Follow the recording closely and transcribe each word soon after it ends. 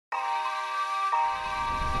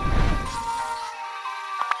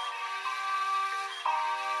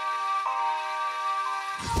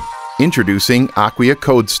Introducing Acquia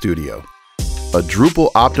Code Studio, a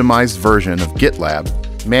Drupal-optimized version of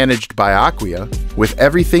GitLab managed by Acquia with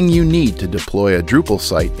everything you need to deploy a Drupal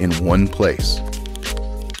site in one place.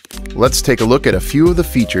 Let's take a look at a few of the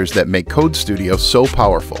features that make Code Studio so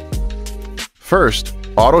powerful. First,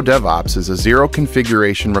 Auto DevOps is a zero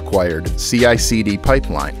configuration required CI/CD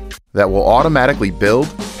pipeline that will automatically build,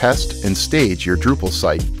 test, and stage your Drupal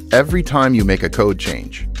site every time you make a code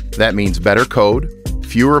change. That means better code,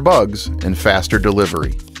 fewer bugs, and faster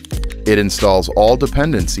delivery. It installs all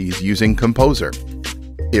dependencies using Composer.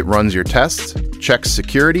 It runs your tests, checks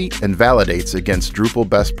security, and validates against Drupal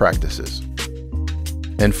best practices.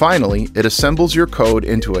 And finally, it assembles your code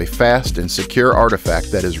into a fast and secure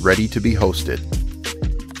artifact that is ready to be hosted.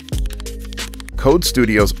 Code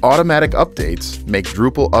Studio's automatic updates make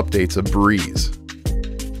Drupal updates a breeze.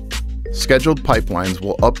 Scheduled pipelines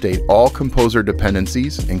will update all Composer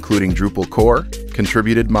dependencies, including Drupal core,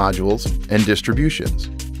 contributed modules, and distributions.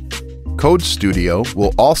 Code Studio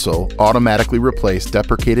will also automatically replace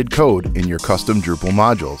deprecated code in your custom Drupal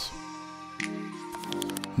modules.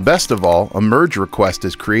 Best of all, a merge request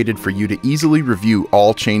is created for you to easily review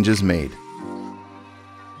all changes made.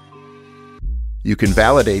 You can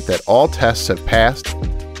validate that all tests have passed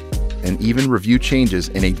and even review changes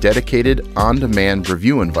in a dedicated on-demand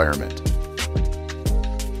review environment.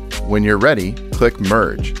 When you're ready, click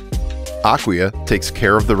Merge. Acquia takes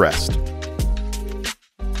care of the rest.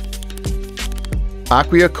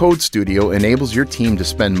 Acquia Code Studio enables your team to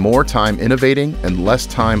spend more time innovating and less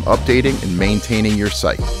time updating and maintaining your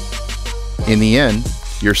site. In the end,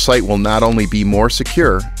 your site will not only be more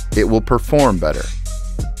secure, it will perform better.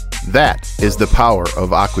 That is the power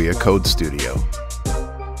of Acquia Code Studio.